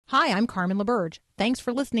Hi, I'm Carmen LaBerge. Thanks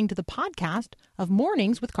for listening to the podcast of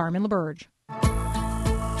Mornings with Carmen LaBerge.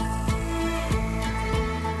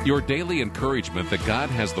 Your daily encouragement that God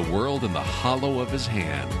has the world in the hollow of his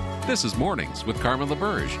hand. This is Mornings with Carmen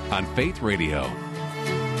LaBerge on Faith Radio. If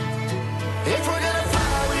we're gonna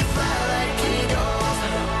fly, we fly like eagles,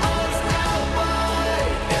 arms out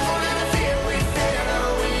wide. If we're gonna fear, we fear no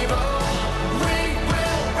evil. We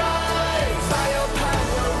will rise. By your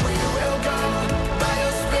power we will go. By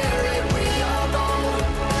your spirit we are bold.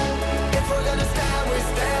 If we're gonna stand, we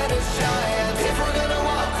stand as giants. If we're gonna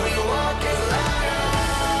walk, we walk as lions.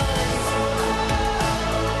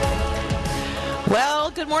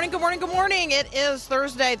 Well, good morning, good morning, good morning. It is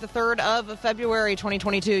Thursday, the 3rd of February,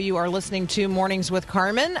 2022. You are listening to Mornings with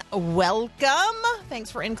Carmen. Welcome.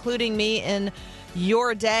 Thanks for including me in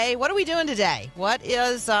your day. What are we doing today?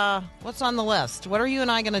 What's on the list? What are you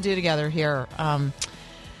and I going to do together here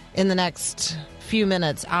in the next few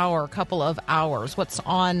minutes, couple of hours? What's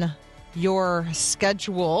on your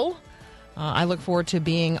schedule? I look forward to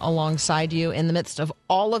being alongside you in the midst of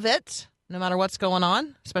all of it, no matter what's going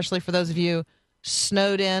on, especially for those of you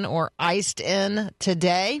snowed in or iced in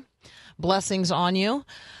today. Blessings on you.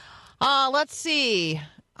 Let's see.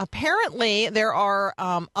 Apparently, there are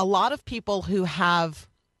a lot of people who have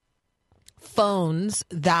phones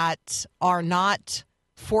that are not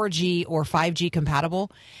 4G or 5G compatible.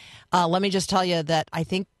 Let me just tell you that I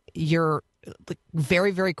think you're very,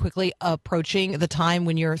 very quickly approaching the time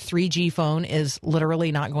when your 3G phone is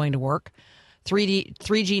literally not going to work.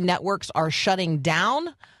 3G networks are shutting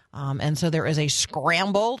down. And so there is a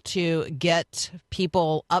scramble to get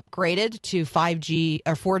people upgraded to 5G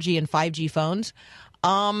or 4G and 5G phones.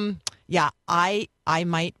 I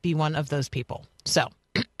might be one of those people. So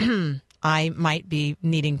I might be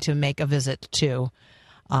needing to make a visit to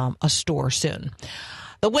a store soon.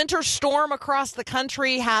 The winter storm across the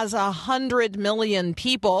country has 100 million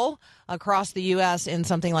people across the U.S. in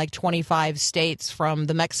something like 25 states from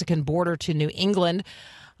the Mexican border to New England.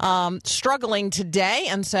 Struggling today.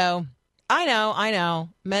 And so I know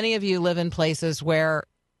many of you live in places where,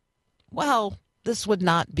 well, this would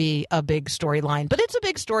not be a big storyline, but it's a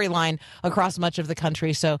big storyline across much of the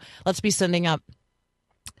country. So let's be sending up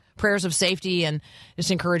prayers of safety and just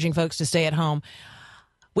encouraging folks to stay at home.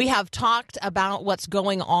 We have talked about what's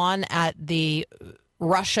going on at the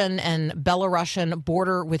Russian and Belarusian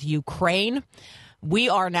border with Ukraine. We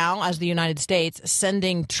are now, as the United States,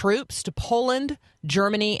 sending troops to Poland,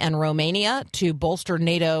 Germany, and Romania to bolster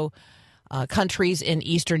NATO countries in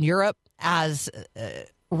Eastern Europe as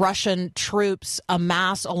Russian troops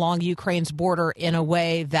amass along Ukraine's border in a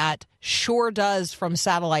way that sure does, from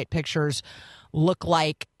satellite pictures, look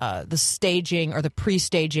like the staging or the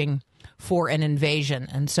pre-staging for an invasion.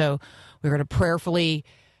 And so we're going to prayerfully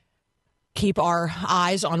keep our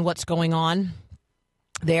eyes on what's going on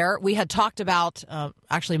there. We had talked about,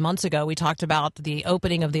 actually months ago, we talked about the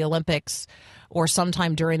opening of the Olympics or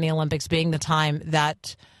sometime during the Olympics being the time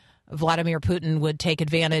that Vladimir Putin would take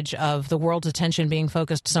advantage of the world's attention being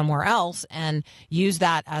focused somewhere else and use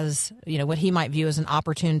that as, what he might view as an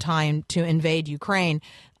opportune time to invade Ukraine.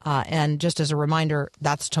 And just as a reminder,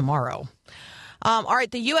 that's tomorrow. All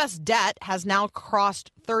right, the U.S. debt has now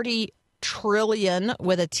crossed $30 trillion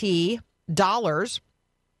with a T dollars.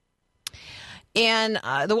 And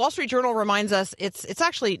the Wall Street Journal reminds us it's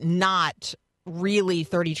actually not really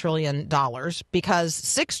 $30 trillion because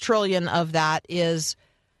 $6 trillion of that is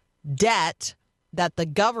debt that the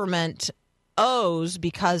government owes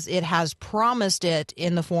because it has promised it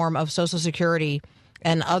in the form of Social Security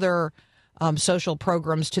and other social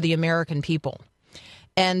programs to the American people.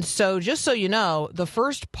 And so just so you know, the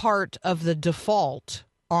first part of the default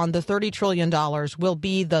on the $30 trillion will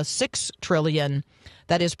be the $6 trillion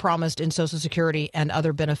that is promised in Social Security and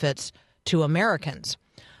other benefits to Americans,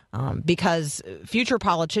 because future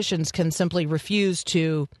politicians can simply refuse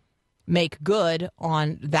to make good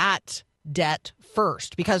on that debt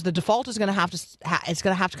first, because the default is going to have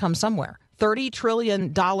to come somewhere. $30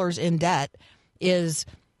 trillion in debt is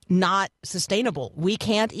not sustainable. We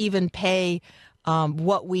can't even pay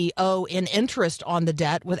what we owe in interest on the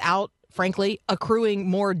debt without, frankly, accruing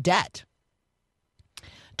more debt.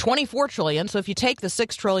 $24 trillion. So if you take the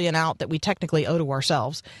 $6 trillion out that we technically owe to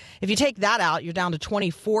ourselves, if you take that out, you're down to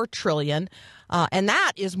 $24 trillion. And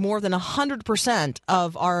that is more than 100%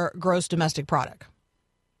 of our gross domestic product.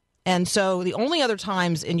 And so the only other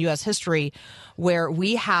times in U.S. history where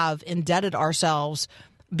we have indebted ourselves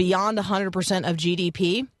beyond 100% of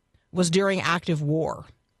GDP was during active war.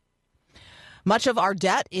 Much of our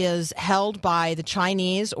debt is held by the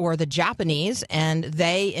Chinese or the Japanese, and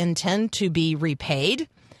they intend to be repaid.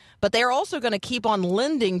 But they're also going to keep on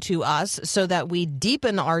lending to us so that we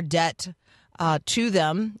deepen our debt to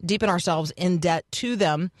them, deepen ourselves in debt to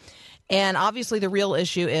them. And obviously the real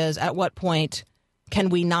issue is, at what point can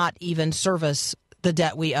we not even service the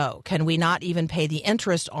debt we owe? Can we not even pay the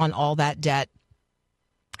interest on all that debt?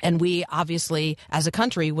 And we obviously, as a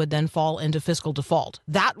country, would then fall into fiscal default.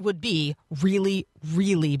 That would be really,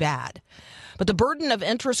 really bad. But the burden of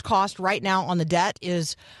interest cost right now on the debt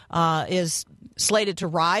is slated to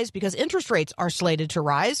rise because interest rates are slated to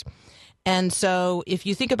rise. And so if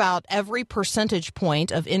you think about every percentage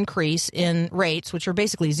point of increase in rates, which are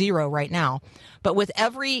basically zero right now, but with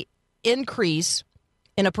every increase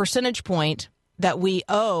in a percentage point that we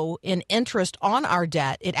owe in interest on our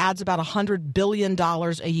debt, it adds about $100 billion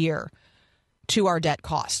a year to our debt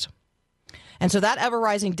cost. And so that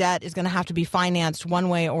ever-rising debt is going to have to be financed one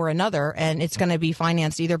way or another, and it's going to be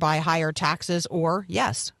financed either by higher taxes or,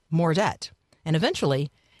 yes, more debt. And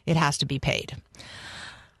eventually, it has to be paid.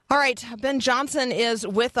 All right, Ben Johnson is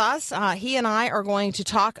with us. He and I are going to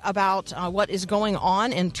talk about what is going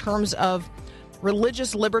on in terms of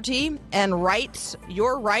religious liberty and rights,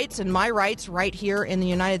 your rights and my rights right here in the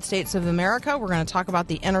United States of America. We're going to talk about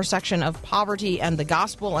the intersection of poverty and the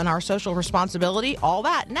gospel and our social responsibility. All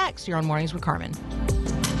that next here on Mornings with Carmen.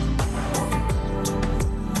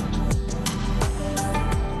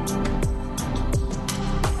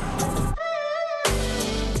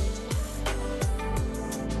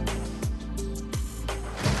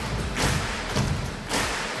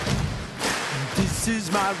 This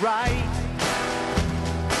is my right.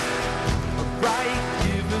 Right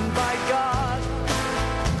given by God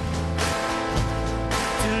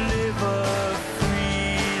to live a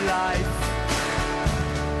free life,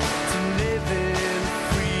 to live in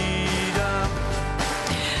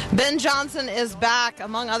freedom. Ben Johnson is back.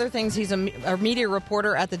 Among other things, he's a media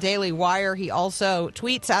reporter at the Daily Wire. He also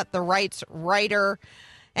tweets at The Rights Writer,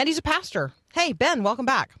 and he's a pastor. Hey, Ben, welcome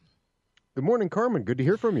back. Good morning, Carmen. Good to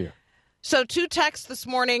hear from you. So 2 texts this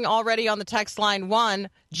morning already on the text line. One,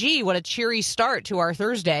 gee, what a cheery start to our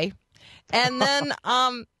Thursday. And then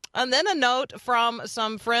a note from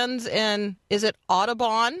some friends in, is it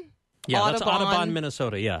Audubon? Yeah, that's Audubon,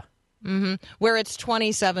 Minnesota, yeah. Mm-hmm, where it's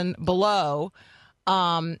 27 below.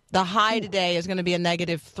 The high today is going to be a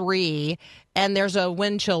 -3, and there's a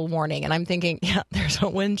wind chill warning. And I'm thinking, yeah, there's a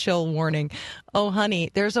wind chill warning. Oh,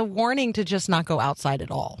 honey, there's a warning to just not go outside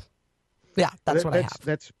at all. Yeah, that's what I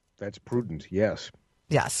have. That's prudent, yes.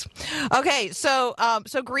 Yes. Okay, so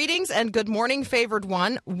greetings and good morning, favored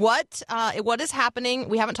one. What is happening?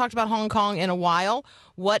 We haven't talked about Hong Kong in a while.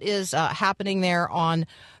 What is happening there on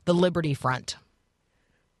the liberty front?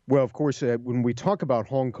 Well, of course, when we talk about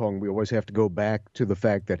Hong Kong, we always have to go back to the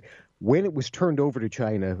fact that when it was turned over to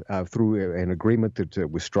China through an agreement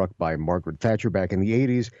that was struck by Margaret Thatcher back in the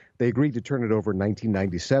 80s, they agreed to turn it over in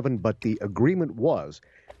 1997, but the agreement was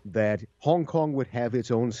that Hong Kong would have its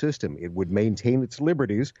own system. It would maintain its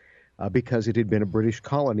liberties because it had been a British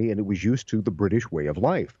colony and it was used to the British way of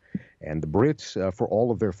life. And the Brits, for all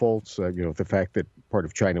of their faults, the fact that part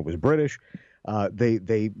of China was British,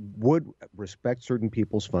 they would respect certain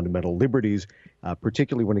people's fundamental liberties,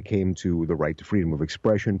 particularly when it came to the right to freedom of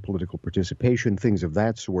expression, political participation, things of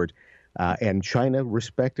that sort. And China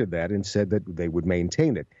respected that and said that they would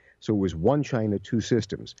maintain it. So it was one China, two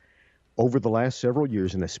systems. Over the last several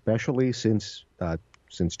years, and especially since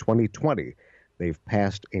 2020, they've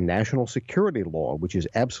passed a national security law, which is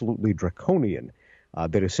absolutely draconian,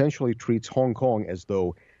 that essentially treats Hong Kong as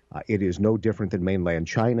though it is no different than mainland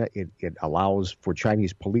China. It allows for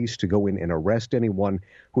Chinese police to go in and arrest anyone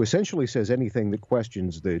who essentially says anything that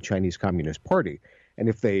questions the Chinese Communist Party. And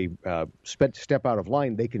if they step out of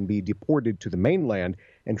line, they can be deported to the mainland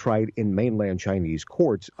and tried in mainland Chinese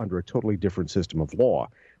courts under a totally different system of law,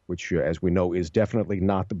 which, as we know, is definitely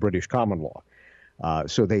not the British common law.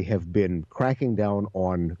 So they have been cracking down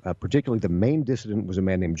on, particularly the main dissident was a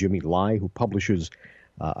man named Jimmy Lai, who publishes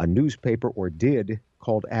a newspaper, or did,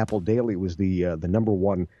 called Apple Daily. It was the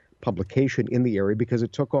 #1 publication in the area because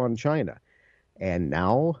it took on China. And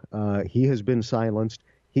now he has been silenced.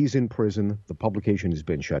 He's in prison. The publication has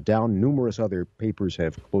been shut down. Numerous other papers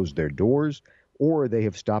have closed their doors, or they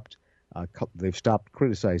have stopped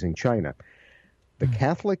criticizing China. The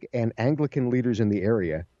Catholic and Anglican leaders in the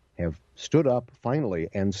area have stood up finally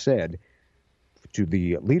and said to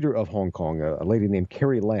the leader of Hong Kong, a lady named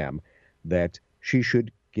Carrie Lam, that she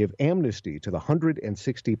should give amnesty to the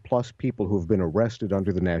 160-plus people who have been arrested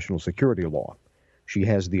under the national security law. She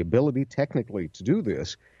has the ability technically to do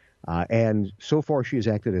this, and so far she has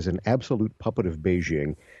acted as an absolute puppet of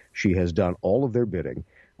Beijing. She has done all of their bidding.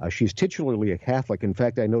 She's titularly a Catholic. In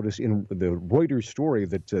fact, I noticed in the Reuters story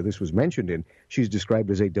that this was mentioned in, she's described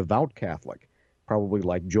as a devout Catholic, probably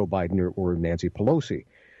like Joe Biden or Nancy Pelosi.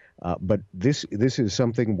 But this is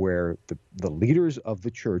something where the leaders of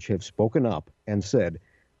the church have spoken up and said,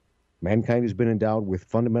 mankind has been endowed with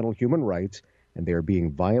fundamental human rights, and they are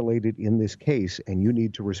being violated in this case, and you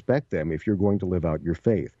need to respect them if you're going to live out your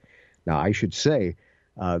faith. Now, I should say,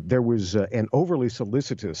 there was an overly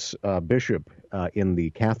solicitous bishop in the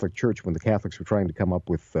Catholic Church when the Catholics were trying to come up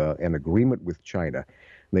with an agreement with China.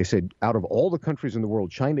 And they said, out of all the countries in the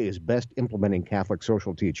world, China is best implementing Catholic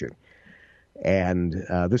social teaching. And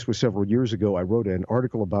this was several years ago. I wrote an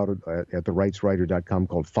article about it at therightswriter.com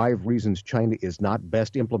called 5 Reasons China is Not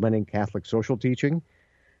Best Implementing Catholic Social Teaching.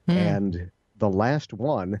 And the last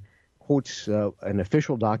one quotes an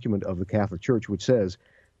official document of the Catholic Church, which says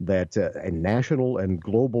that a national and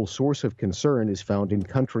global source of concern is found in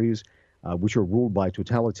countries which are ruled by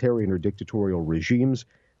totalitarian or dictatorial regimes.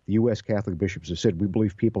 The U.S. Catholic bishops have said, we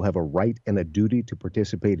believe people have a right and a duty to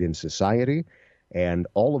participate in society, and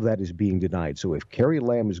all of that is being denied. So if Carrie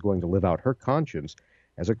Lam is going to live out her conscience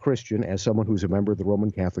as a Christian, as someone who's a member of the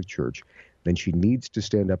Roman Catholic Church, then she needs to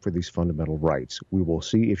stand up for these fundamental rights. We will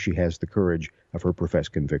see if she has the courage of her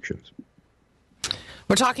professed convictions.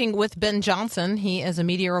 We're talking with Ben Johnson. He is a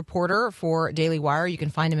media reporter for Daily Wire. You can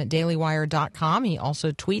find him at dailywire.com. He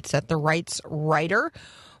also tweets at The Rights Writer.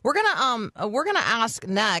 We're gonna ask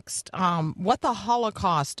next what the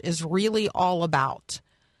Holocaust is really all about,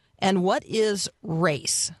 and what is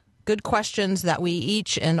race. Good questions that we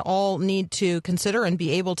each and all need to consider and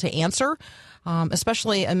be able to answer,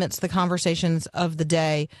 especially amidst the conversations of the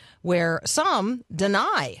day where some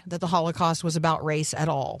deny that the Holocaust was about race at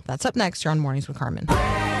all. That's up next here on Mornings with Carmen.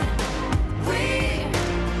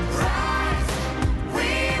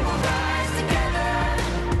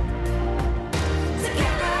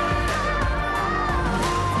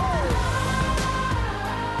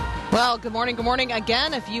 Well, good morning. Good morning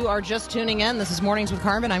again. If you are just tuning in, this is Mornings with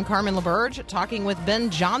Carmen. I'm Carmen LaBerge, talking with Ben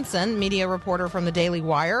Johnson, media reporter from the Daily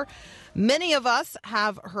Wire. Many of us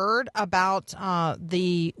have heard about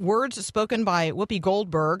the words spoken by Whoopi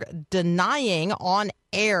Goldberg denying on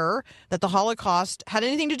air that the Holocaust had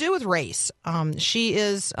anything to do with race.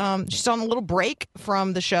 She's on a little break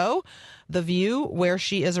from the show, The View, where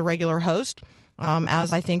she is a regular host.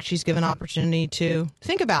 As I think she's given opportunity to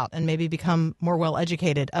think about and maybe become more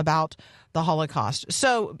well-educated about the Holocaust.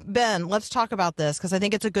 So, Ben, let's talk about this, because I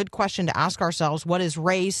think it's a good question to ask ourselves. What is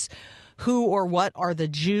race? Who or what are the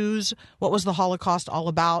Jews? What was the Holocaust all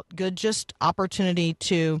about? Good just opportunity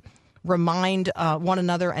to remind one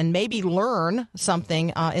another and maybe learn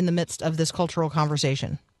something in the midst of this cultural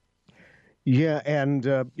conversation. Yeah, and,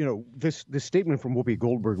 this statement from Whoopi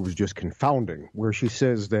Goldberg was just confounding, where she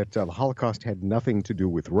says that the Holocaust had nothing to do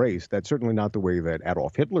with race. That's certainly not the way that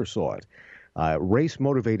Adolf Hitler saw it. Race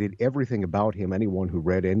motivated everything about him. Anyone who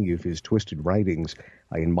read any of his twisted writings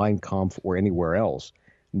in Mein Kampf or anywhere else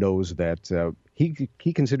knows that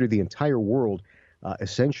he considered the entire world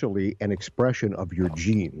essentially an expression of your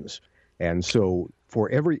genes. And so for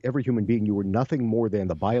every human being, you were nothing more than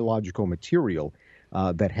the biological material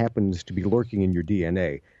that happens to be lurking in your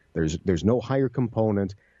DNA. There's no higher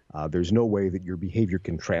component. There's no way that your behavior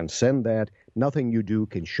can transcend that. Nothing you do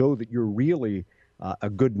can show that you're really a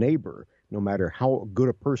good neighbor, no matter how good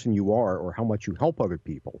a person you are or how much you help other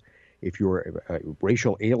people. If you're a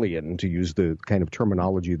racial alien, to use the kind of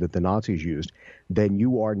terminology that the Nazis used, then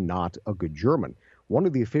you are not a good German. One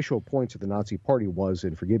of the official points of the Nazi Party was,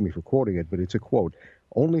 and forgive me for quoting it, but it's a quote,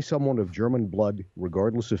 "Only someone of German blood,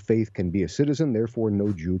 regardless of faith, can be a citizen, therefore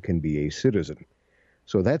no Jew can be a citizen."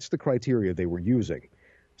 So that's the criteria they were using.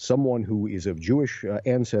 Someone who is of Jewish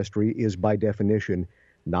ancestry is by definition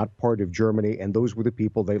not part of Germany, and those were the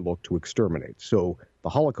people they looked to exterminate. So the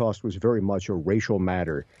Holocaust was very much a racial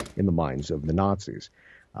matter in the minds of the Nazis.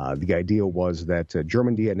 The idea was that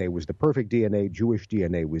German DNA was the perfect DNA, Jewish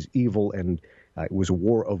DNA was evil, and it was a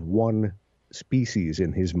war of one species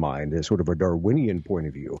in his mind, as sort of a Darwinian point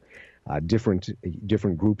of view, different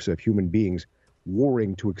groups of human beings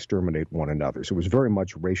warring to exterminate one another. So it was very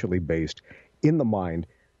much racially based in the mind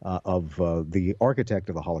of the architect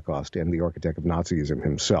of the Holocaust and the architect of Nazism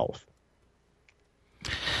himself.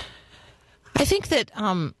 I think that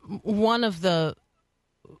one of the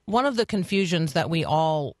confusions that we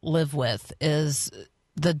all live with is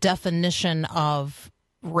the definition of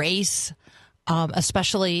race,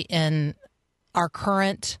 especially in our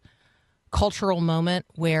current cultural moment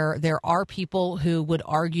where there are people who would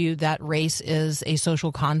argue that race is a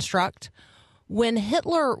social construct. When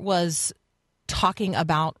Hitler was talking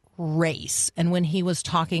about race and when he was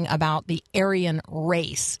talking about the Aryan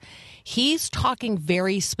race, he's talking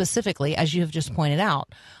very specifically, as you have just pointed out,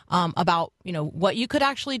 about, what you could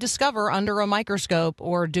actually discover under a microscope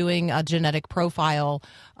or doing a genetic profile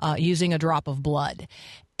using a drop of blood.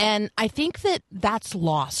 And I think that that's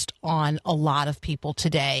lost on a lot of people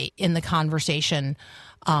today in the conversation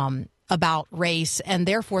about race and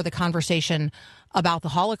therefore the conversation about the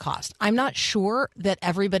Holocaust. I'm not sure that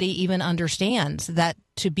everybody even understands that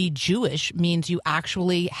to be Jewish means you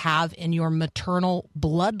actually have in your maternal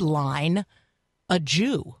bloodline a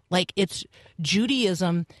Jew. Like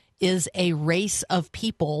Judaism is a race of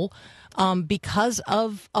people because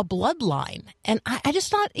of a bloodline. And I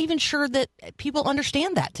just not even sure that people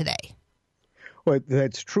understand that today. Well,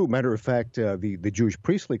 that's true. Matter of fact, the Jewish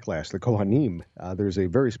priestly class, the Kohanim, there's a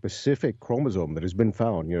very specific chromosome that has been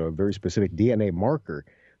found, a very specific DNA marker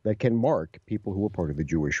that can mark people who are part of the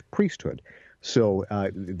Jewish priesthood. So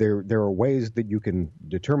there are ways that you can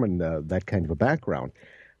determine that kind of a background.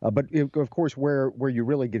 But, of course, where you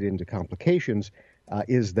really get into complications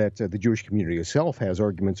is that the Jewish community itself has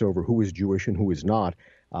arguments over who is Jewish and who is not.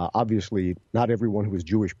 Obviously, not everyone who is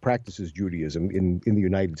Jewish practices Judaism. In the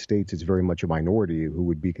United States, it's very much a minority who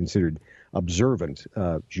would be considered observant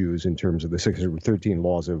Jews in terms of the 613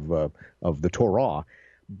 laws of the Torah.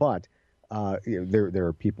 But there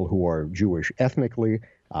are people who are Jewish ethnically,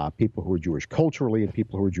 people who are Jewish culturally, and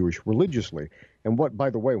people who are Jewish religiously. And by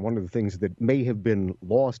the way, one of the things that may have been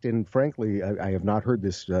lost, and frankly, I have not heard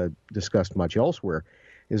this discussed much elsewhere,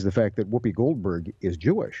 is the fact that Whoopi Goldberg is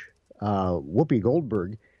Jewish. Whoopi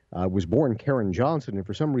Goldberg was born Karen Johnson and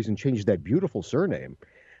for some reason changed that beautiful surname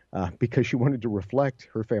because she wanted to reflect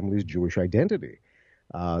her family's Jewish identity.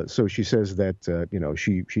 So she says that,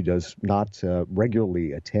 she does not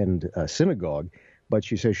regularly attend a synagogue, but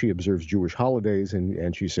she says she observes Jewish holidays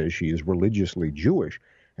and she says she is religiously Jewish.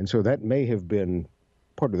 And so that may have been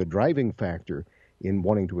part of the driving factor in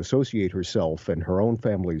wanting to associate herself and her own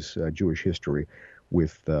family's Jewish history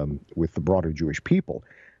with the broader Jewish people.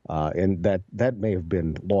 And that may have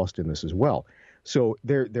been lost in this as well. So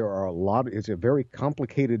there are a lot. It's a very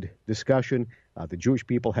complicated discussion. The Jewish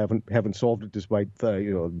people haven't solved it despite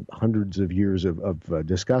hundreds of years of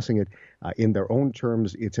discussing it. In their own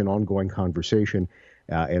terms, it's an ongoing conversation,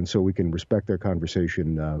 and so we can respect their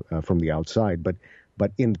conversation from the outside.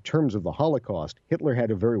 But in terms of the Holocaust, Hitler had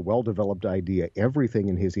a very well-developed idea. Everything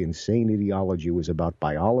in his insane ideology was about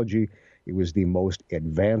biology. It was the most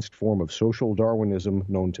advanced form of social Darwinism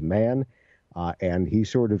known to man, and he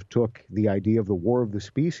sort of took the idea of the war of the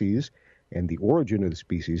species and the origin of the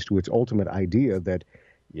species to its ultimate idea that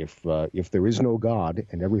if there is no God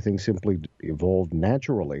and everything simply evolved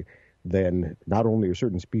naturally, then not only are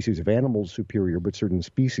certain species of animals superior, but certain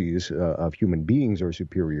species of human beings are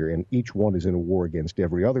superior, and each one is in a war against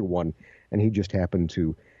every other one, and he just happened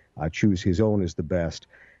to choose his own as the best.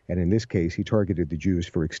 And in this case, he targeted the Jews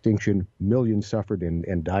for extinction. Millions suffered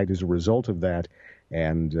and died as a result of that.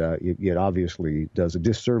 And it obviously does a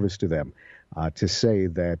disservice to them to say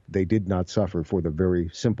that they did not suffer for the very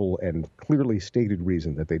simple and clearly stated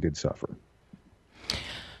reason that they did suffer.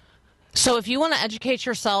 So if you want to educate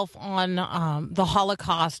yourself on the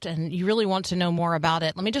Holocaust and you really want to know more about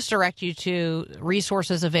it, let me just direct you to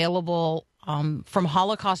resources available from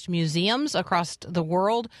Holocaust museums across the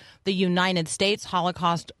world. The United States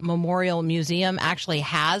Holocaust Memorial Museum actually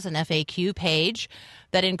has an FAQ page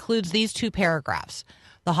that includes these two paragraphs.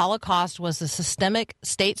 The Holocaust was the systemic,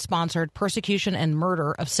 state-sponsored persecution and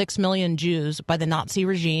murder of 6 million Jews by the Nazi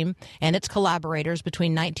regime and its collaborators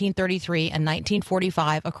between 1933 and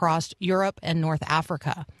 1945 across Europe and North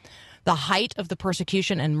Africa. The height of the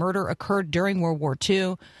persecution and murder occurred during World War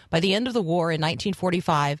II. By the end of the war in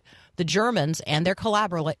 1945, the Germans and their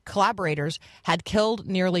collaborators had killed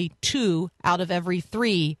nearly 2 out of every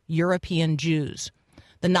 3 European Jews.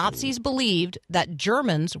 The Nazis believed that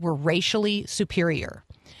Germans were racially superior.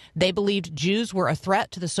 They believed Jews were a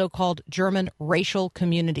threat to the so-called German racial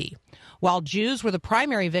community. While Jews were the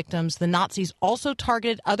primary victims, the Nazis also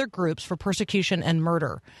targeted other groups for persecution and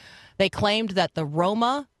murder. They claimed that the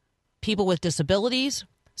Roma, people with disabilities,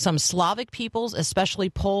 some Slavic peoples, especially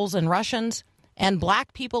Poles and Russians, and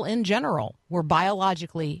black people in general were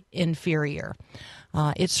biologically inferior.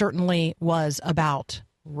 It certainly was about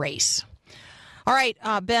race. All right,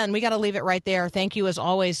 Ben, we got to leave it right there. Thank you, as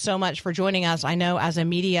always, so much for joining us. I know as a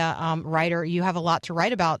media writer, you have a lot to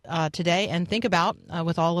write about today and think about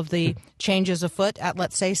with all of the changes afoot at,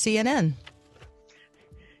 let's say, CNN.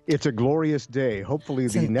 It's a glorious day. Hopefully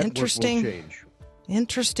the network will change.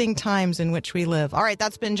 Interesting times in which we live. All right,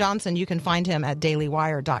 that's Ben Johnson. You can find him at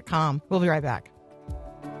dailywire.com. We'll be right back.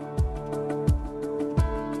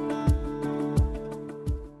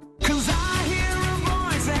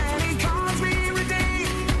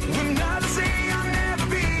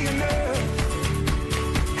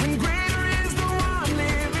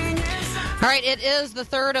 All right, it is the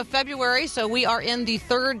 3rd of February, so we are in the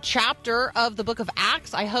 3rd chapter of the book of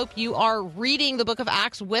Acts. I hope you are reading the book of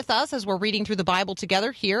Acts with us as we're reading through the Bible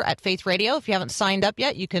together here at Faith Radio. If you haven't signed up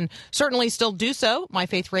yet, you can certainly still do so,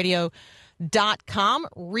 myfaithradio.com,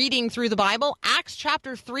 reading through the Bible. Acts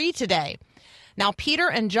chapter 3 today. Now, Peter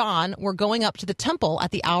and John were going up to the temple at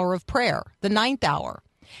the hour of prayer, the 9th hour,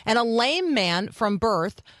 and a lame man from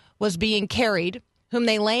birth was being carried, whom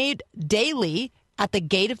they laid daily at the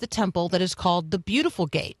gate of the temple that is called the Beautiful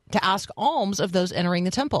Gate, to ask alms of those entering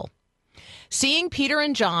the temple. Seeing Peter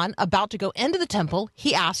and John about to go into the temple,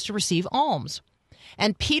 he asked to receive alms.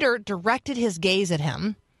 And Peter directed his gaze at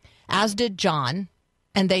him, as did John,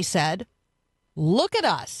 and they said, "Look at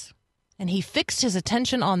us." And he fixed his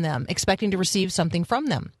attention on them, expecting to receive something from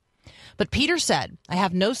them. But Peter said, "I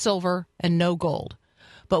have no silver and no gold,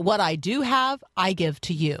 but what I do have, I give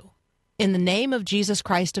to you. In the name of Jesus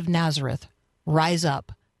Christ of Nazareth, rise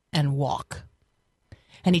up and walk."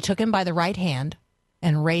 And he took him by the right hand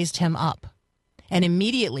and raised him up. And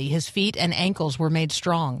immediately his feet and ankles were made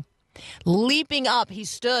strong. Leaping up, he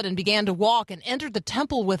stood and began to walk and entered the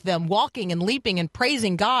temple with them, walking and leaping and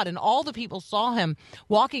praising God. And all the people saw him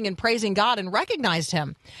walking and praising God and recognized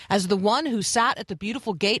him as the one who sat at the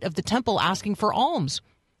beautiful gate of the temple asking for alms.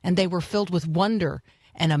 And they were filled with wonder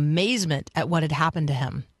and amazement at what had happened to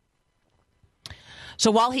him. So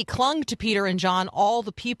while he clung to Peter and John, all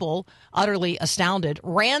the people, utterly astounded,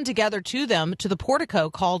 ran together to them to the portico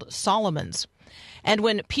called Solomon's. And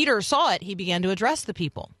when Peter saw it, he began to address the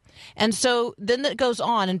people. And so then it goes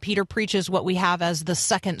on, and Peter preaches what we have as the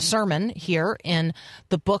second sermon here in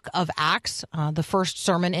the book of Acts, the first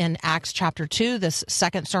sermon in Acts chapter 2, this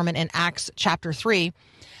second sermon in Acts chapter 3.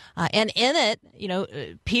 And in it,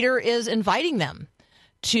 Peter is inviting them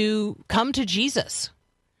to come to Jesus.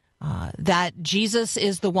 That Jesus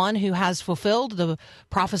is the one who has fulfilled the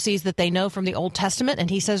prophecies that they know from the Old Testament.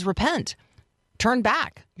 And he says, repent, turn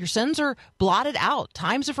back. Your sins are blotted out.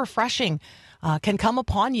 Times of refreshing can come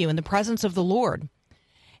upon you in the presence of the Lord.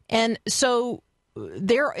 And so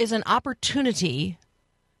there is an opportunity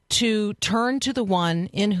to turn to the one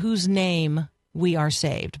in whose name we are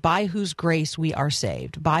saved, by whose grace we are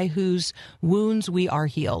saved, by whose wounds we are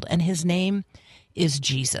healed. And his name is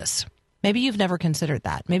Jesus. Maybe you've never considered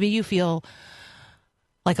that. Maybe you feel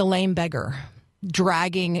like a lame beggar,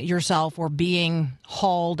 dragging yourself or being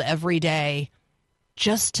hauled every day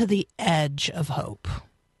just to the edge of hope.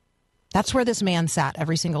 That's where this man sat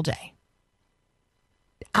every single day,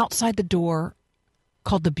 outside the door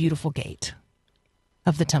called the Beautiful Gate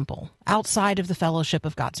of the temple, outside of the fellowship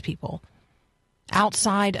of God's people,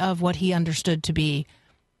 outside of what he understood to be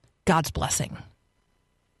God's blessing.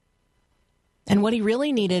 And what he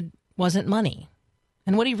really needed wasn't money.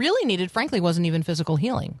 And what he really needed, frankly, wasn't even physical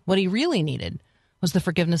healing. What he really needed was the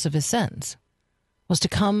forgiveness of his sins, was to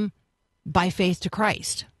come by faith to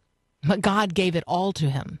Christ. But God gave it all to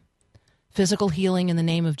him. Physical healing in the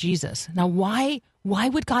name of Jesus. Now, why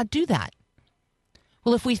would God do that?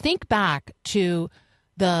 Well, if we think back to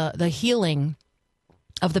the healing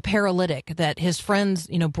of the paralytic that his friends,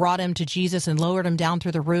 brought him to Jesus and lowered him down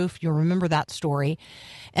through the roof. You'll remember that story.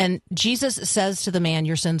 And Jesus says to the man,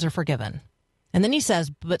 your sins are forgiven. And then he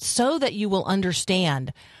says, but so that you will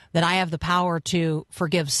understand that I have the power to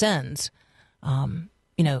forgive sins,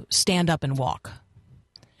 stand up and walk.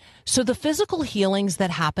 So the physical healings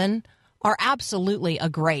that happen are absolutely a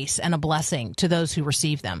grace and a blessing to those who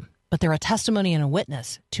receive them, but they're a testimony and a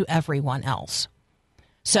witness to everyone else.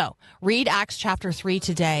 So read Acts chapter 3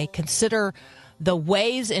 today. Consider the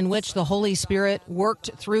ways in which the Holy Spirit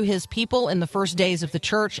worked through his people in the first days of the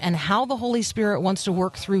church and how the Holy Spirit wants to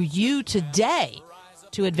work through you today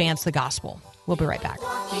to advance the gospel. We'll be right back.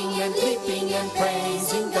 Walking and leaping and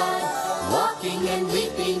praising God. Walking and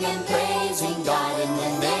leaping and praising God in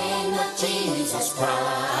the name of Jesus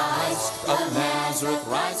Christ of Nazareth.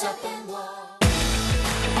 Rise up and walk.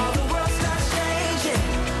 All the world starts changing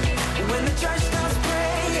when the church starts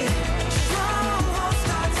praying. Strongholds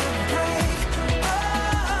start to break.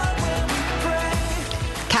 Oh, when we pray.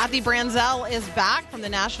 Kathy Branzell is back from the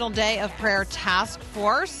National Day of Prayer Task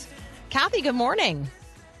Force. Kathy, good morning.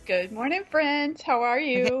 Good morning, friends. How are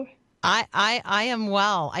you? Okay. I am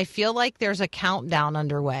well. I feel like there's a countdown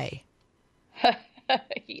underway.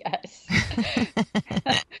 Yes.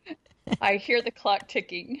 I hear the clock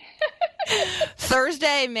ticking.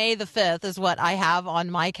 Thursday, May the 5th is what I have on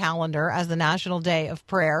my calendar as the National Day of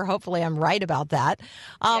Prayer. Hopefully I'm right about that.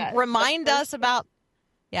 Yes, remind us about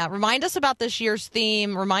this year's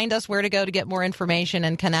theme. Remind us where to go to get more information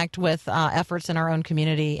and connect with efforts in our own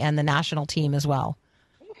community and the national team as well.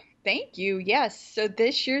 Thank you. Yes. So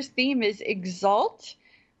this year's theme is Exalt,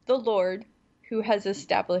 the Lord who has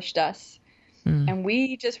established us. And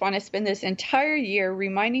we just want to spend this entire year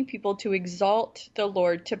reminding people to exalt the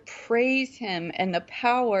Lord, to praise him, and the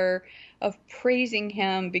power of praising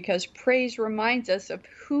him, because praise reminds us of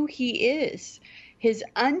who he is, his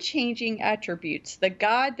unchanging attributes, the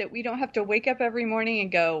God that we don't have to wake up every morning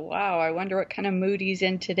and go, wow, I wonder what kind of mood he's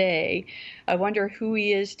in today. I wonder who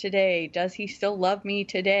he is today. Does he still love me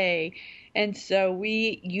today? And so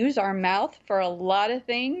we use our mouth for a lot of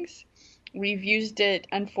things. We've used it,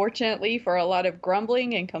 unfortunately, for a lot of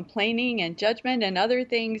grumbling and complaining and judgment and other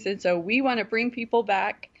things. And so we want to bring people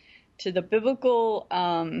back to the biblical,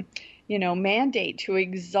 mandate to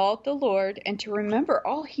exalt the Lord and to remember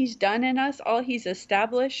all he's done in us, all he's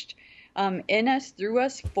established in us, through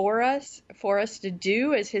us, for us to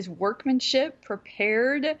do as his workmanship,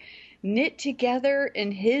 prepared, knit together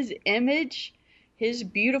in his image, his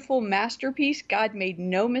beautiful masterpiece. God made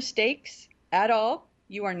no mistakes at all.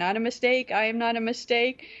 You are not a mistake. I am not a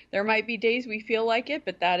mistake. There might be days we feel like it,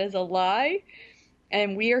 but that is a lie.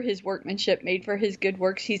 And we are his workmanship, made for his good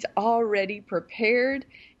works. He's already prepared.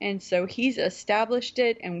 And so he's established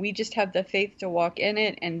it, and we just have the faith to walk in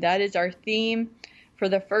it. And that is our theme for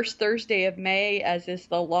the first Thursday of May, as is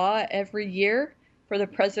the law every year, for the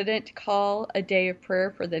president to call a day of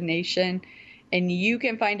prayer for the nation. And you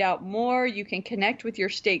can find out more. You can connect with your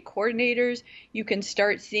state coordinators. You can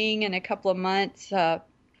start seeing in a couple of months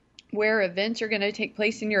where events are going to take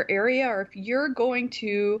place in your area. Or if you're going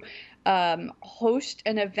to host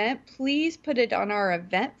an event, please put it on our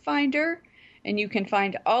event finder. And you can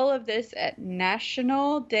find all of this at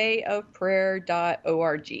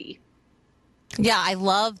nationaldayofprayer.org. Yeah, I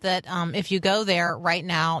love that if you go there right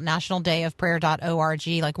now, nationaldayofprayer.org,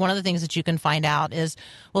 like one of the things that you can find out is,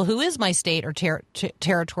 well, who is my state or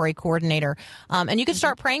territory coordinator? And you can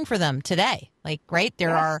start praying for them today. Like, right,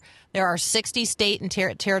 there are 60 state and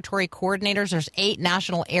territory coordinators. There's 8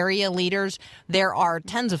 national area leaders. There are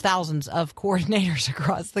tens of thousands of coordinators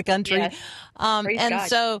across the country. Yes. And God.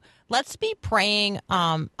 so let's be praying.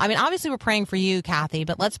 Obviously we're praying for you, Kathy,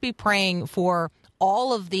 but let's be praying for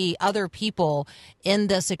all of the other people in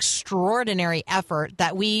this extraordinary effort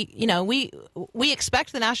that we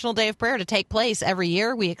expect the National Day of Prayer to take place every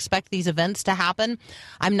year. We expect these events to happen.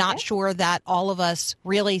 I'm not sure that all of us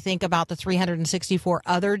really think about the 364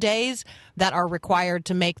 other days that are required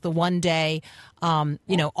to make the one day,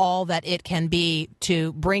 all that it can be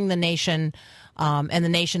to bring the nation and the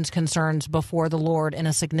nation's concerns before the Lord in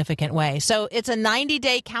a significant way. So it's a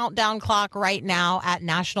 90-day countdown clock right now at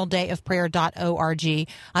nationaldayofprayer.org.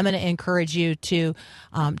 I'm going to encourage you to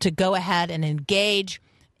go ahead and engage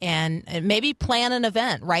and maybe plan an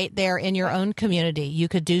event right there in your own community. You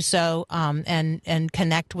could do so and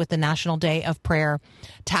connect with the National Day of Prayer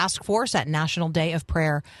Task Force at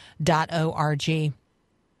nationaldayofprayer.org.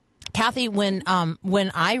 Kathy, when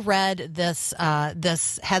I read this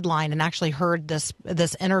headline and actually heard this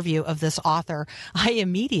interview of this author, I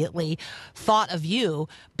immediately thought of you,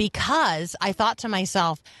 because I thought to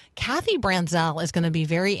myself, Kathy Branzell is going to be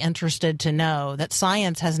very interested to know that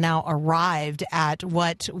science has now arrived at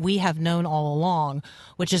what we have known all along,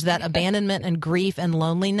 which is that abandonment and grief and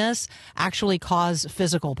loneliness actually cause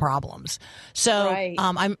physical problems. So Right.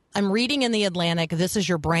 I'm reading in The Atlantic, This Is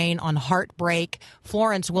Your Brain on Heartbreak.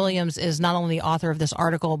 Florence Williams is not only the author of this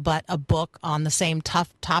article, but a book on the same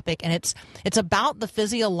tough topic. And it's about the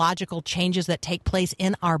physiological changes that take place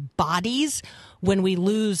in our bodies when we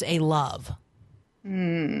lose a love.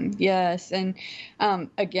 Yes. And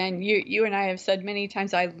again, you and I have said many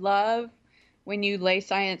times, I love when you lay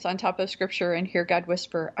science on top of scripture and hear God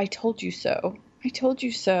whisper, I told you so. I told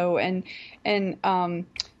you so. And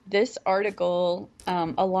this article,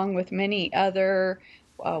 along with many other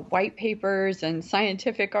white papers and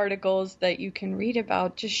scientific articles that you can read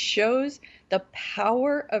about, just shows the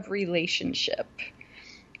power of relationship.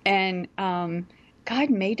 And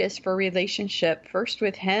God made us for relationship, first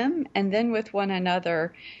with him and then with one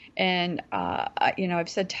another. And, I've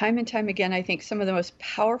said time and time again, I think some of the most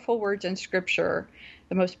powerful words in scripture,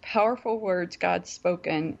 the most powerful words God's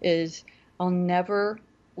spoken is, I'll never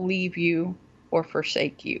leave you or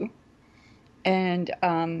forsake you. And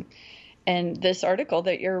this article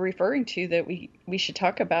that you're referring to that we should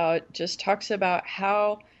talk about just talks about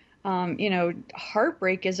how,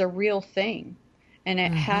 heartbreak is a real thing, and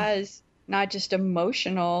it has not just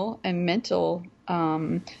emotional and mental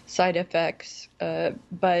side effects,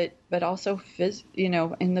 but also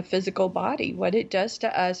in the physical body, what it does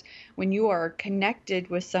to us when you are connected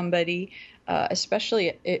with somebody,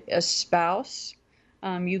 especially a spouse.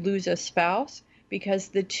 You lose a spouse because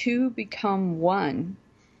the two become one.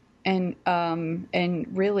 and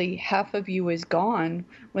really half of you is gone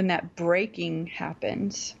when that breaking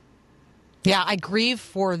happens. Yeah, I grieve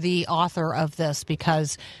for the author of this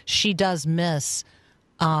because she does miss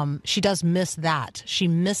that. She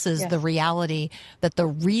misses the reality that the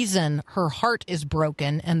reason her heart is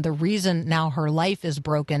broken and the reason now her life is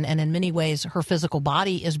broken, and in many ways her physical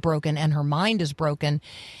body is broken and her mind is broken,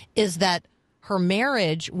 is that her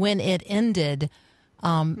marriage, when it ended,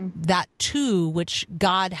 that two, which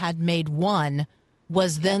God had made one,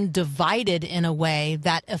 was then divided in a way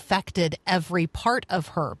that affected every part of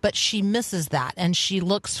her. But she misses that, and she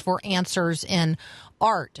looks for answers in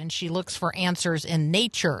art, and she looks for answers in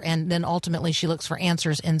nature, and then ultimately she looks for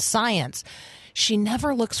answers in science. She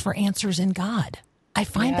never looks for answers in God. I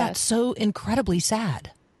find that so incredibly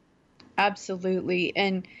sad. Absolutely.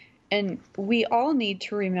 And we all need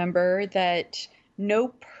to remember that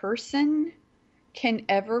no person can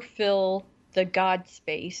ever fill the God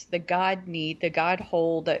space, the God need, the God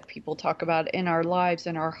hole that people talk about in our lives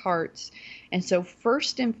and our hearts. And so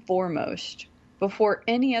first and foremost, before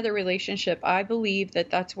any other relationship, I believe that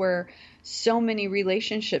that's where so many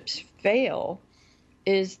relationships fail,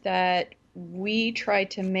 is that we try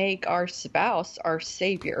to make our spouse our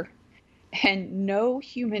savior. And no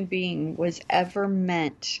human being was ever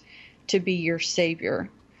meant to be your savior.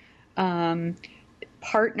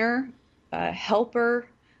 Partner, helper,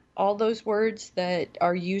 all those words that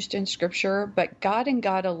are used in Scripture, but God and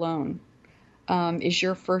God alone is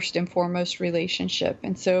your first and foremost relationship.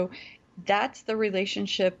 And so that's the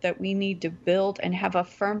relationship that we need to build and have a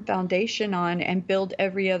firm foundation on, and build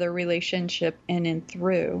every other relationship in and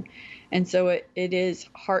through. And so it's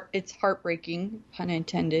heartbreaking, pun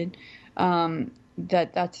intended,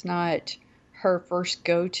 that's not her first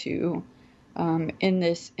go-to in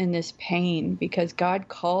this pain, because God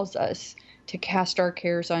calls us to cast our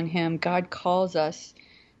cares on him. God calls us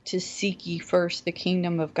to seek ye first the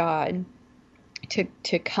kingdom of God,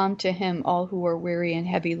 to come to him, all who are weary and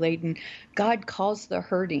heavy laden. God calls the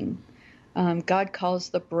hurting. God calls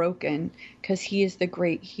the broken, because he is the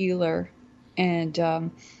great healer.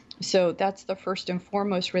 And so that's the first and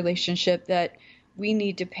foremost relationship that we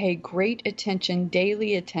need to pay great attention,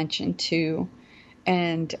 daily attention to,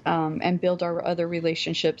 and build our other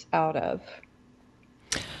relationships out of.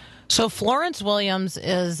 So Florence Williams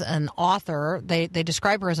is an author. They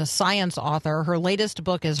describe her as a science author. Her latest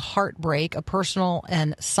book is Heartbreak, a personal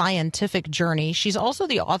and scientific journey. She's also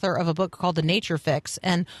the author of a book called The Nature Fix.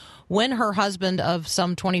 And when her husband of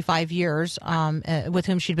some 25 years, with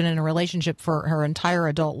whom she'd been in a relationship for her entire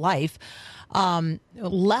adult life,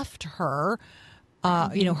 left her,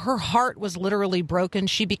 her heart was literally broken.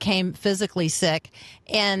 She became physically sick.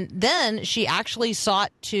 And then she actually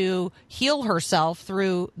sought to heal herself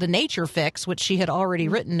through the Nature Fix, which she had already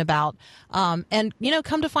written about. And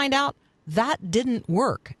come to find out, that didn't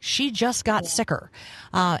work. She just got sicker.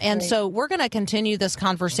 So we're going to continue this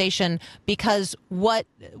conversation, because what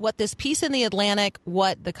this piece in the Atlantic,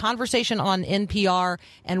 what the conversation on NPR,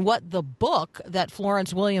 and what the book that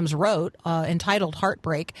Florence Williams wrote entitled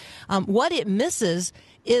Heartbreak, what it misses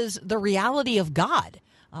is the reality of God.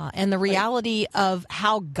 And the reality of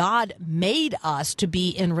how God made us to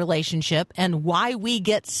be in relationship, and why we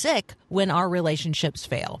get sick when our relationships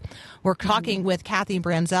fail. We're talking with Kathy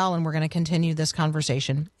Branzell, and we're going to continue this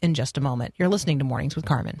conversation in just a moment. You're listening to Mornings with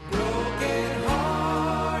Carmen.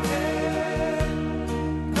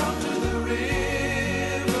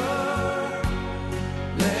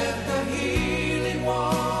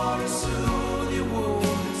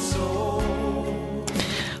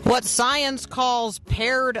 What science calls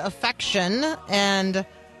paired affection and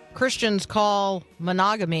Christians call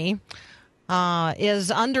monogamy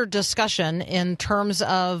is under discussion in terms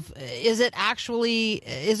of, is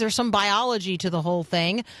there some biology to the whole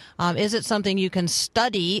thing? Is it something you can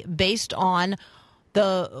study based on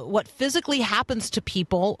what physically happens to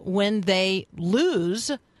people when they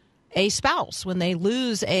lose a spouse, when they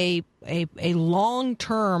lose a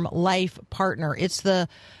long-term life partner?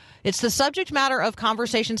 It's the subject matter of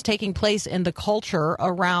conversations taking place in the culture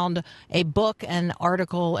around a book and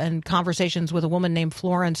article and conversations with a woman named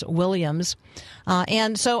Florence Williams.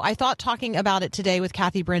 And so I thought talking about it today with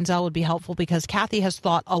Kathy Branzell would be helpful, because Kathy has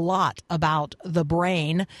thought a lot about the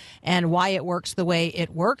brain and why it works the way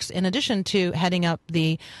it works, in addition to heading up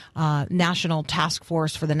the National Task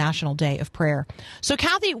Force for the National Day of Prayer. So,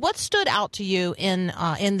 Kathy, what stood out to you in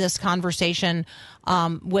this conversation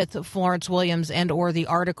with Florence Williams and or the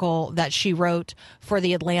article that she wrote for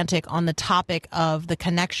The Atlantic on the topic of the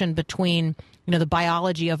connection between, the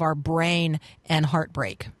biology of our brain and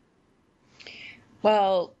heartbreak?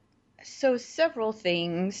 Well, So several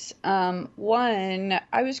things. One,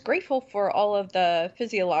 I was grateful for all of the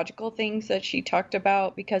physiological things that she talked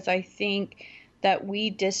about, because I think that we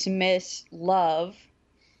dismiss love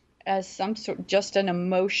as some sort, just an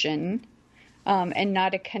emotion, and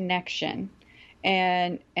not a connection.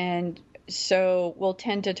 And so we'll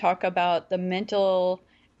tend to talk about the mental,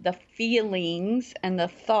 the feelings and the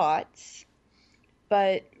thoughts.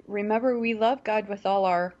 But remember, we love God with all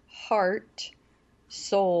our heart,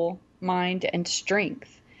 soul, mind, and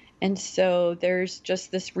strength. And so there's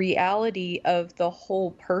just this reality of the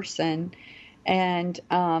whole person, and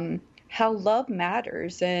how love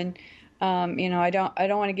matters. And I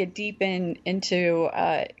don't want to get deep into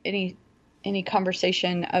any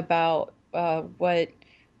conversation about what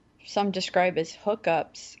some describe as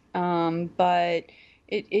hookups, but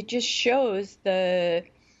it just shows the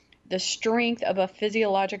strength of a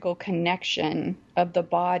physiological connection of the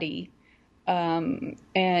body,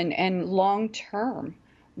 and long term,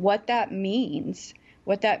 what that means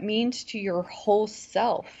to your whole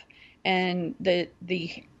self, and the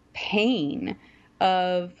pain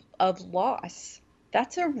of loss.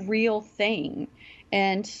 That's a real thing.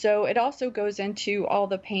 And so it also goes into all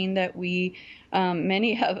the pain that we,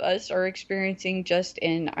 many of us, are experiencing just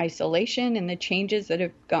in isolation, and the changes that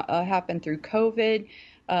have happened through COVID,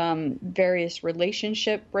 various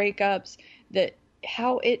relationship breakups, that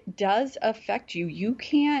how it does affect you. You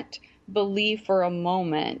can't believe for a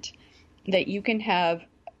moment that you can have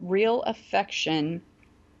real affection,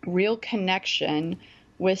 real connection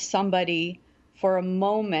with somebody for a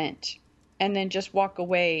moment, and then just walk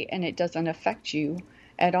away and it doesn't affect you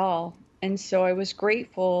at all. And so I was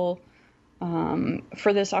grateful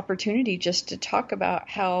for this opportunity just to talk about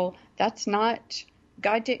how that's not,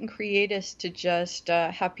 God didn't create us to just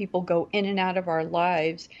have people go in and out of our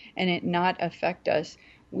lives and it not affect us.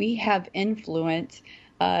 We have influence.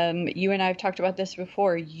 You and I have talked about this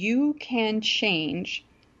before. You can change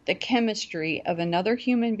the chemistry of another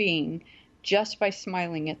human being just by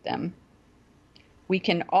smiling at them. We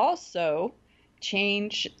can also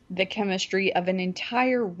change the chemistry of an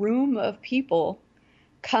entire room of people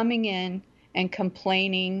coming in and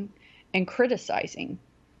complaining and criticizing.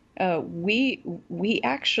 We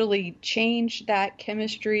actually change that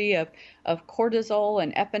chemistry of cortisol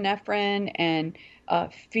and epinephrine and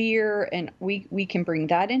fear, and we can bring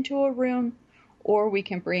that into a room, or we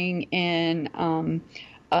can bring in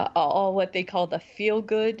all what they call the feel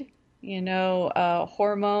good,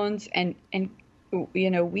 hormones, and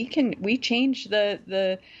we change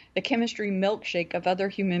the chemistry milkshake of other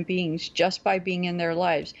human beings just by being in their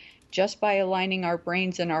lives, just by aligning our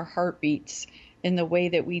brains and our heartbeats in the way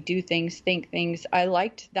that we do things, think things. I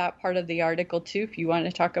liked that part of the article too, if you want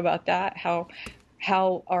to talk about that, how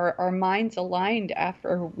our minds aligned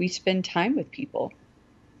after we spend time with people.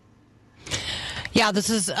 Yeah, this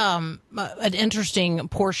is an interesting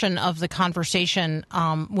portion of the conversation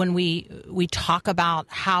when we talk about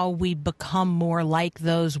how we become more like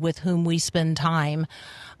those with whom we spend time,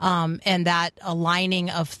 and that aligning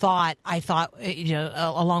of thought. I thought,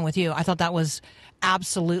 along with you, I thought that was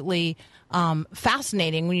absolutely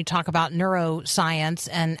fascinating when you talk about neuroscience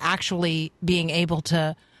and actually being able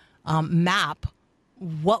to map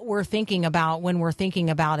what we're thinking about when we're thinking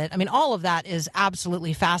about it. I mean, all of that is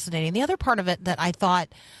absolutely fascinating. The other part of it that I thought,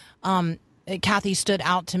 Kathy, stood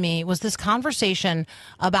out to me was this conversation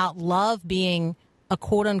about love being a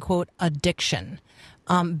quote unquote addiction,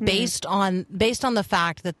 based on the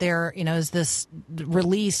fact that there, is this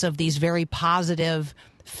release of these very positive,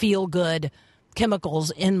 feel good chemicals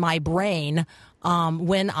in my brain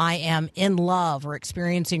when I am in love or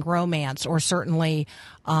experiencing romance, or certainly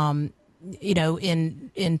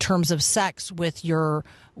in terms of sex with your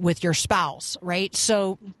spouse, right?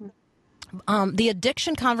 So the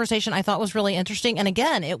addiction conversation I thought was really interesting. And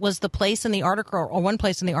again, it was the place in the article, or one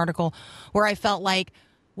place in the article, where I felt like,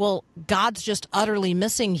 well, God's just utterly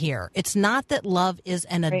missing here. It's not that love is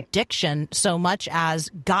an addiction so much as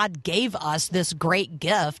God gave us this great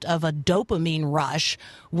gift of a dopamine rush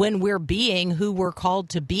when we're being who we're called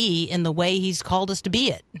to be in the way he's called us to be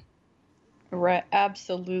it. Right,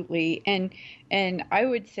 absolutely, and I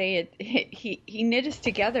would say he knit us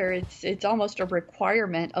together. It's almost a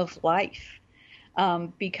requirement of life,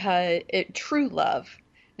 because true love.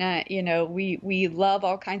 We love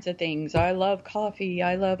all kinds of things. I love coffee.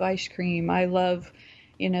 I love ice cream. I love,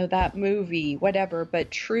 that movie, whatever.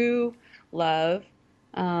 But true love,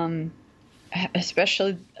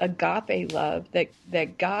 especially agape love,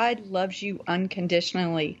 that God loves you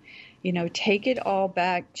unconditionally. Take it all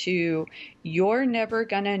back to, you're never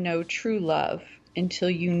going to know true love until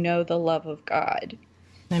you know the love of God.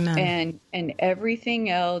 Amen. And everything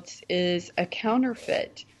else is a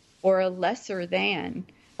counterfeit or a lesser than.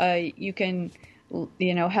 You can,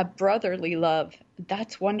 have brotherly love.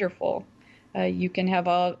 That's wonderful. You can have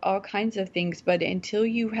all kinds of things, but until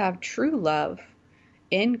you have true love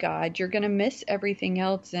in God, you're going to miss everything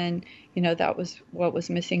else. And, that was what was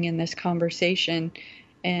missing in this conversation.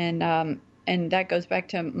 And that goes back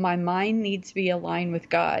to my mind needs to be aligned with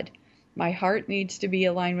God. My heart needs to be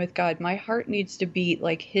aligned with God. My heart needs to beat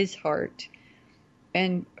like his heart.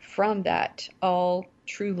 And from that, all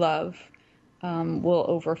true love will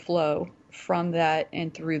overflow from that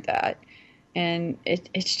and through that. And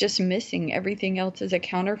it's just missing. Everything else is a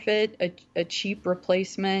counterfeit, a cheap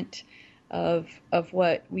replacement of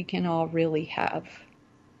what we can all really have.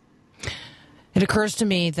 It occurs to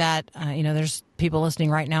me that, there's people listening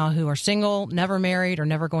right now who are single, never married, or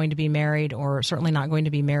never going to be married, or certainly not going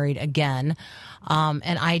to be married again.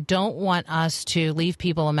 And I don't want us to leave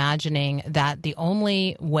people imagining that the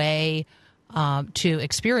only way to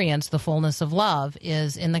experience the fullness of love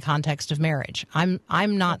is in the context of marriage. I'm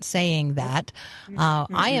not saying that.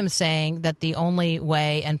 I am saying that the only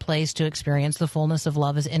way and place to experience the fullness of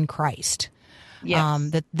love is in Christ.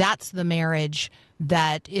 Yes. That's the marriage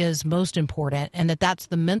that is most important, and that's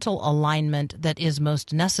the mental alignment that is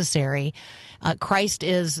most necessary. Christ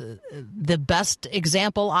is the best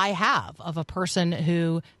example I have of a person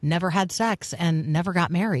who never had sex and never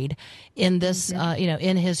got married in this,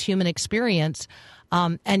 in his human experience,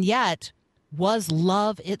 and yet was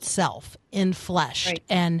love itself in flesh. Right.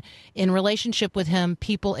 And in relationship with him,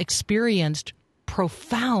 people experienced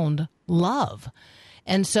profound love.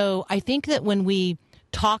 And so I think that when we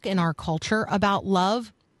talk in our culture about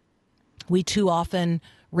love, we too often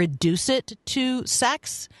reduce it to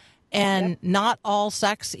sex, and not all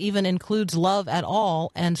sex even includes love at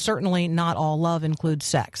all, and certainly not all love includes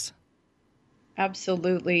sex.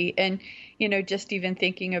 Absolutely. And, just even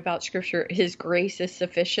thinking about Scripture, his grace is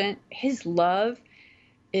sufficient. His love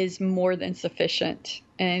is more than sufficient.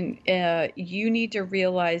 And you need to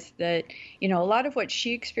realize that, a lot of what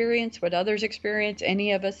she experienced, what others experience,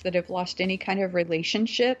 any of us that have lost any kind of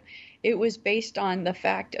relationship, it was based on the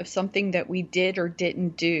fact of something that we did or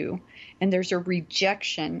didn't do. And there's a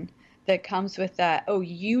rejection that comes with that. Oh,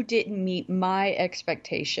 you didn't meet my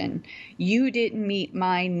expectation. You didn't meet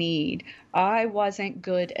my need. I wasn't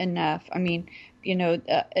good enough. I mean,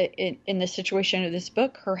 in the situation of this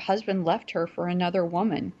book, her husband left her for another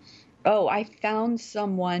woman. Oh, I found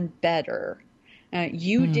someone better.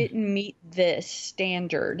 You didn't meet this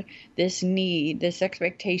standard, this need, this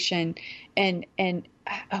expectation. And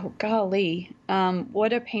oh, golly,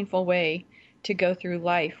 what a painful way to go through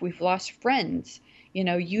life. We've lost friends.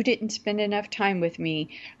 You didn't spend enough time with me.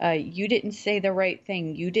 You didn't say the right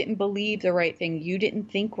thing. You didn't believe the right thing. You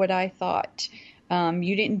didn't think what I thought.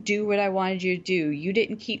 You didn't do what I wanted you to do. You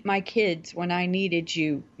didn't keep my kids when I needed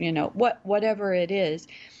you, whatever it is.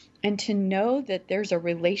 And to know that there's a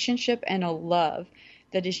relationship and a love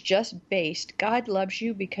that is just based. God loves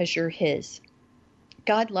you because you're his.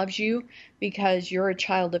 God loves you because you're a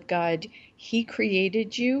child of God. He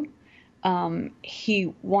created you.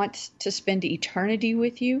 He wants to spend eternity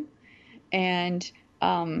with you. And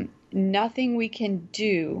nothing we can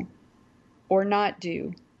do or not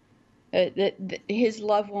do, his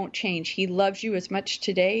love won't change. He loves you as much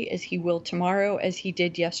today as he will tomorrow, as he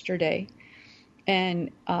did yesterday.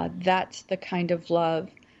 And that's the kind of love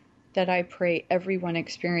that I pray everyone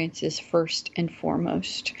experiences first and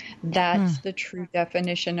foremost. That's the true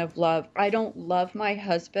definition of love. I don't love my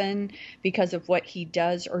husband because of what he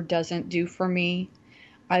does or doesn't do for me.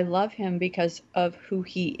 I love him because of who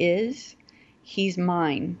he is. He's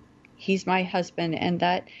mine. He's my husband. And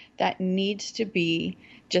that needs to be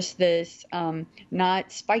just this,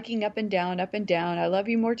 not spiking up and down, up and down. I love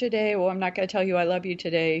you more today. Well, I'm not going to tell you I love you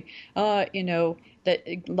today.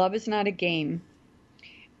 That love is not a game.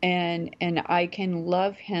 And I can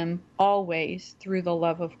love him always through the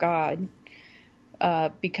love of God,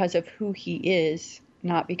 because of who he is,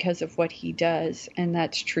 not because of what he does. And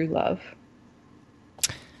that's true love.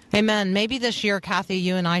 Amen. Maybe this year, Kathy,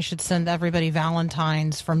 you and I should send everybody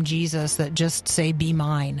Valentines from Jesus that just say, "Be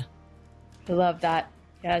mine." I love that.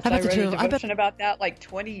 Yes, I wrote a devotion about that like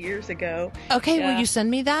 20 years ago. Okay, yeah. Will you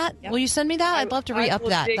send me that? Yep. Will you send me that? I'd love to re-up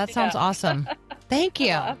that. That sounds awesome. Thank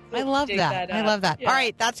you. I love that. I love that. Yeah. All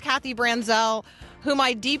right, that's Kathy Branzell, whom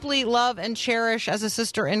I deeply love and cherish as a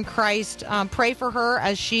sister in Christ. Pray for her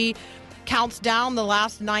as she counts down the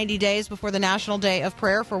last 90 days before the National Day of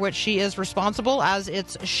Prayer, for which she is responsible as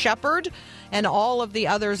its shepherd, and all of the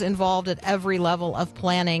others involved at every level of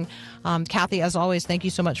planning. Kathy, as always, thank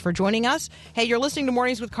you so much for joining us. Hey, you're listening to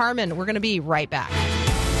Mornings with Carmen. We're going to be right back.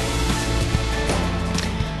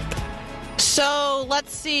 So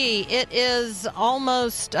let's see. It is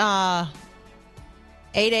almost 8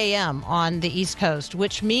 a.m. on the East Coast,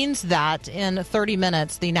 which means that in 30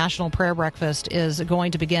 minutes, the National Prayer Breakfast is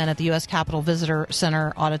going to begin at the U.S. Capitol Visitor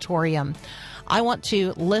Center Auditorium. I want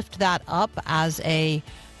to lift that up as a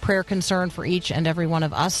prayer concern for each and every one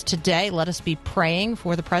of us today. Let us be praying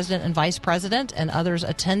for the President and Vice President and others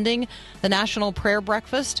attending the National Prayer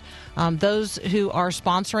Breakfast. Those who are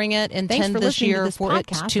sponsoring it intend this year for it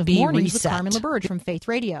to be reset. With Carmen LaBerge from Faith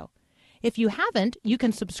Radio. If you haven't, you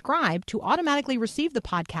can subscribe to automatically receive the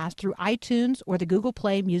podcast through iTunes or the Google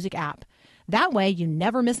Play Music app. That way, you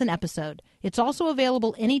never miss an episode. It's also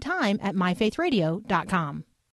available anytime at myfaithradio.com.